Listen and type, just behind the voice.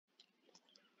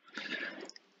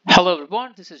Hello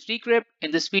everyone, this is Decrypt.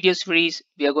 In this video series,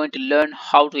 we are going to learn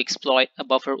how to exploit a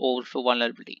buffer overflow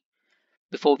vulnerability.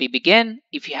 Before we begin,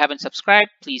 if you haven't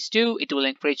subscribed, please do. It will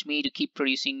encourage me to keep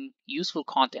producing useful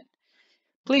content.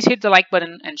 Please hit the like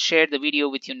button and share the video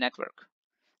with your network.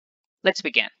 Let's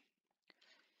begin.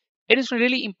 It is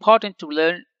really important to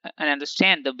learn and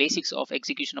understand the basics of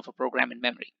execution of a program in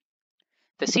memory.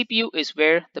 The CPU is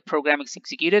where the program is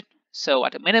executed, so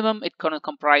at a minimum, it's going to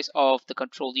comprise of the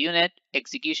control unit,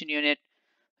 execution unit,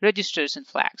 registers, and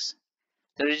flags.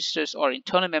 The registers are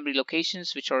internal memory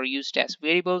locations which are used as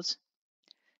variables.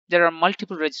 There are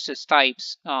multiple registers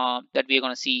types that we are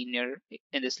going to see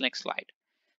in this next slide.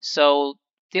 So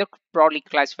they're broadly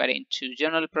classified into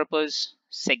general purpose,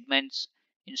 segments,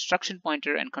 instruction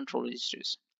pointer, and control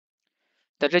registers.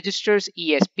 The registers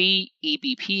ESP,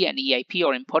 EBP, and EIP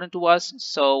are important to us,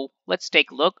 so let's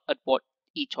take a look at what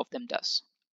each of them does.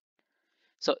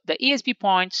 So the ESP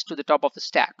points to the top of the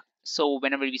stack. So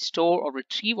whenever we store or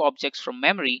retrieve objects from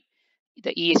memory,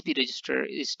 the ESP register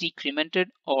is decremented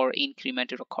or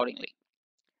incremented accordingly.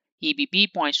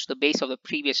 EBP points to the base of the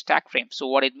previous stack frame. So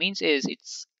what it means is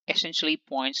it's essentially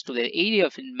points to the area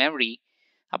of in memory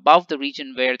above the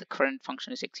region where the current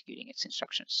function is executing its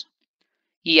instructions.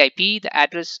 EIP, the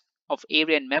address of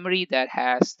area in memory that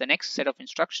has the next set of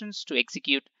instructions to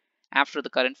execute after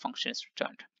the current function is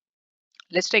returned.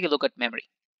 Let's take a look at memory.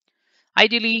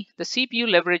 Ideally, the CPU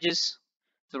leverages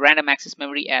the random access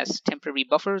memory as temporary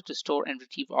buffer to store and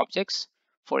retrieve objects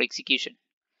for execution.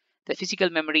 The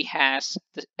physical memory has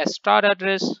a start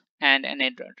address and an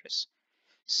end address.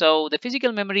 So the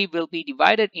physical memory will be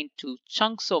divided into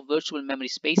chunks of virtual memory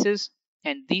spaces,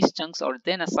 and these chunks are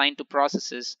then assigned to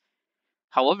processes.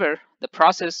 However, the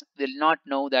process will not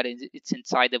know that it's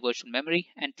inside the virtual memory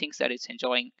and thinks that it's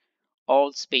enjoying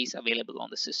all space available on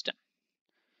the system.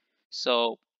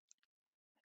 So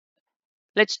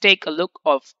let's take a look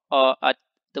at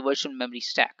the virtual memory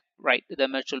stack, right? The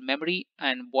virtual memory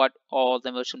and what all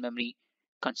the virtual memory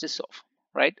consists of,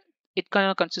 right? It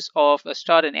kind of consists of a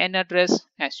start and end address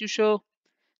as usual.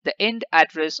 The end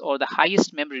address or the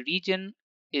highest memory region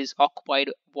is occupied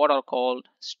what are called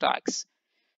stacks.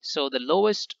 So the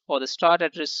lowest or the start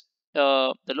address,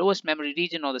 the lowest memory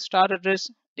region or the start address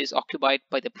is occupied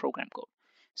by the program code.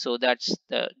 So that's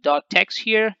the .text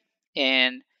here,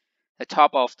 and the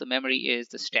top of the memory is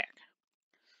the stack.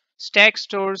 Stack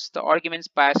stores the arguments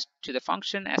passed to the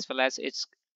function as well as its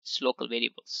local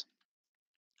variables.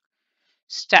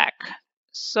 Stack.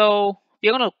 So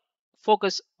we're going to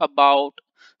focus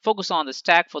on the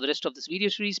stack for the rest of this video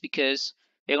series because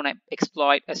we're going to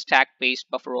exploit a stack-based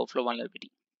buffer overflow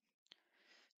vulnerability.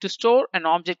 To store an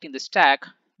object in the stack,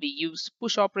 we use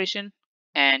push operation,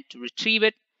 and to retrieve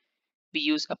it, we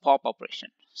use a pop operation.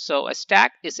 So a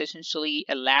stack is essentially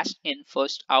a last in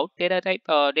first out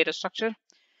data structure,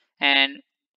 and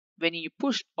when you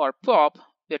push or pop,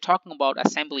 we're talking about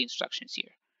assembly instructions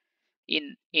here.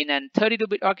 In a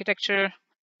 32-bit architecture,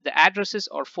 the addresses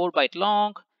are 4-byte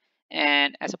long,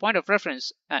 and as a point of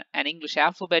reference, an English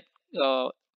alphabet,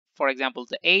 for example,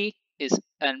 the A is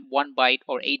a 1-byte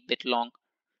or 8-bit long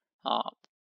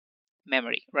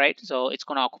memory, right? So it's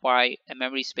going to occupy a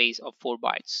memory space of 4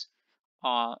 bytes.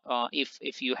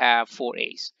 If you have 4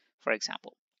 A's, for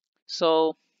example.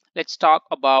 So let's talk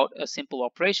about a simple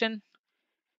operation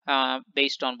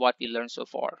based on what we learned so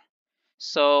far.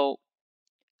 So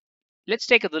let's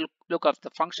take a look at the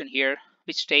function here,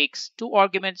 which takes 2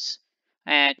 arguments,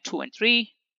 2 and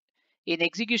 3. In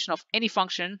execution of any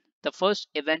function, the first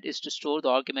event is to store the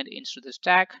argument into the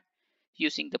stack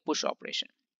using the push operation.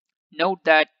 Note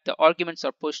that the arguments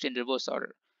are pushed in reverse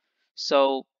order.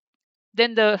 So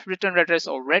then the return address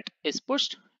or ret is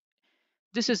pushed.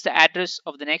 This is the address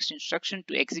of the next instruction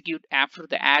to execute after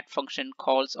the add function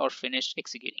calls are finished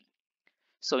executing.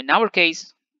 So in our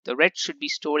case, the ret should be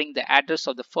storing the address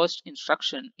of the first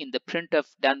instruction in the printf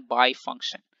done by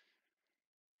function.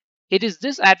 It is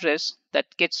this address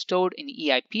that gets stored in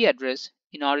EIP address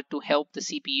in order to help the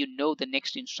CPU know the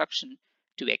next instruction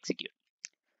to execute.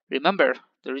 Remember,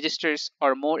 the registers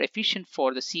are more efficient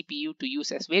for the CPU to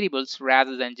use as variables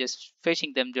rather than just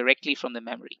fetching them directly from the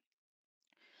memory.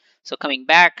 So coming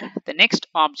back, the next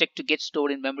object to get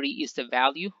stored in memory is the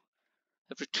value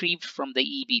retrieved from the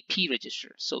EBP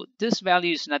register. So this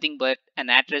value is nothing but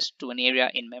an address to an area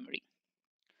in memory.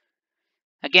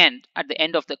 Again, at the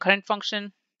end of the current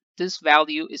function, this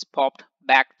value is popped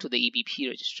back to the EBP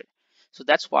register. So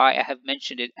that's why I have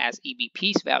mentioned it as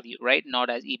EBP's value, right?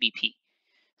 Not as EBP.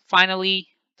 Finally,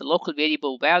 the local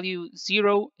variable value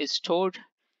 0 is stored,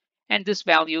 and this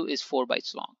value is 4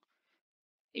 bytes long.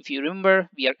 If you remember,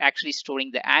 we are actually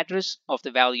storing the address of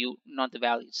the value, not the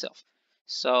value itself.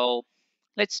 So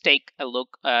let's take a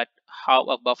look at how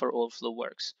a buffer overflow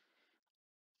works.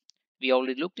 We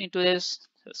already looked into this,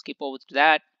 so skip over to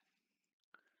that.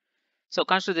 So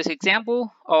consider this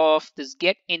example of this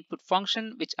get input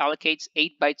function, which allocates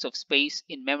 8 bytes of space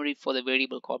in memory for the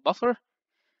variable called buffer.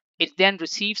 It then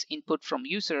receives input from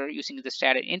user using the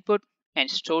static input and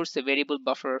stores the variable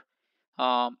buffer,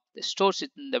 stores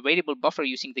it in the variable buffer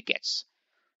using the gets.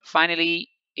 Finally,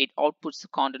 it outputs the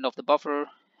content of the buffer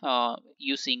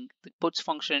using the puts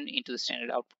function into the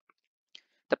standard output.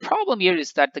 The problem here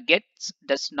is that the gets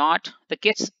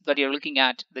that you're looking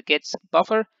at, the gets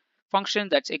buffer function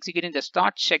that's executing does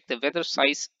not check the whether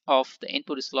size of the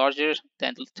input is larger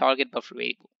than the target buffer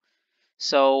variable.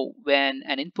 So when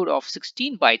an input of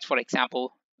 16 bytes, for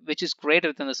example, which is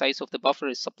greater than the size of the buffer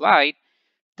is supplied,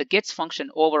 the gets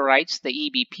function overwrites the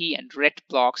EBP and ret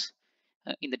blocks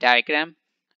in the diagram,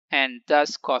 and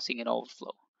thus causing an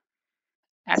overflow.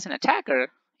 As an attacker,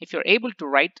 if you're able to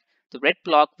write the ret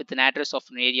block with an address of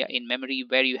an area in memory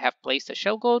where you have placed the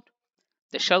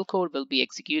shellcode will be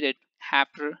executed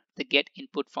after the get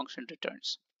input function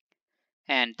returns.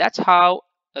 And that's how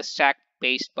a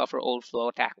stack-based buffer overflow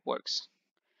attack works.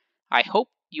 I hope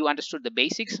you understood the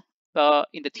basics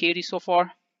in the theory so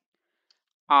far.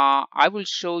 I will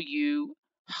show you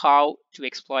how to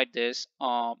exploit this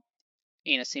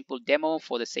in a simple demo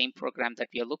for the same program that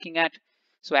we are looking at.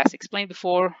 So as explained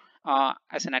before,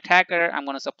 as an attacker, I'm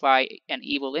going to supply an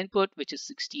evil input, which is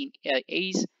 16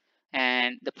 A's,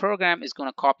 and the program is going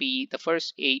to copy the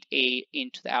first 8A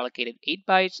into the allocated 8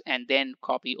 bytes and then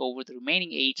copy over the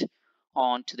remaining 8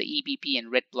 onto the EBP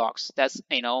and ret blocks. That's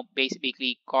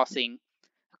basically causing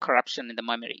corruption in the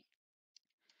memory.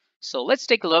 So let's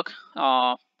take a look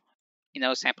in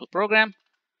our sample program.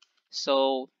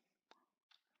 So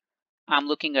I'm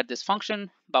looking at this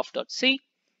function buff.c.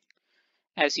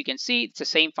 As you can see, it's the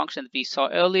same function that we saw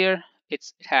earlier. It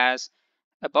has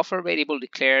a buffer variable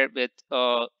declared with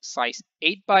size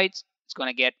 8 bytes. It's going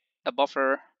to get a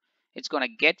buffer. It's going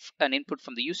to get an input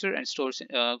from the user and store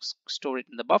it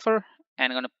in the buffer,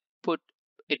 and I'm going to put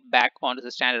it back onto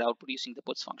the standard output using the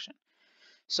puts function.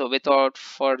 So without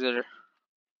further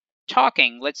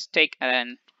talking, let's take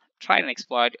and try and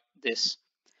exploit this.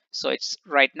 So it's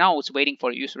right now it's waiting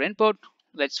for user input.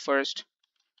 Let's first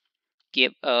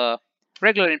give a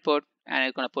regular input and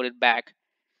it's going to put it back.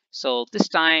 So this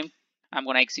time I'm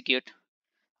going to execute.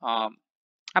 I'm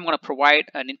going to provide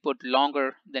an input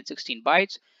longer than 16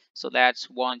 bytes. So that's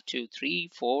 1, 2, 3,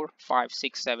 4, 5,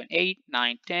 6, 7, 8,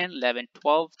 9, 10, 11,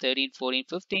 12, 13, 14,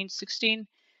 15, 16.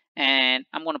 And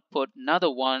I'm going to put another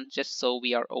one just so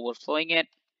we are overflowing it,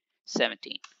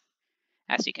 17.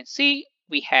 As you can see,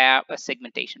 we have a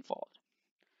segmentation fault.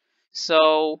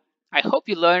 So I hope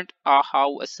you learned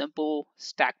how a simple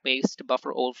stack-based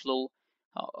buffer overflow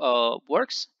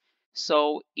works.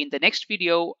 So in the next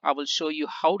video, I will show you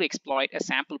how to exploit a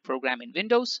sample program in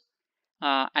Windows.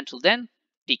 Until then,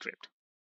 decrypt.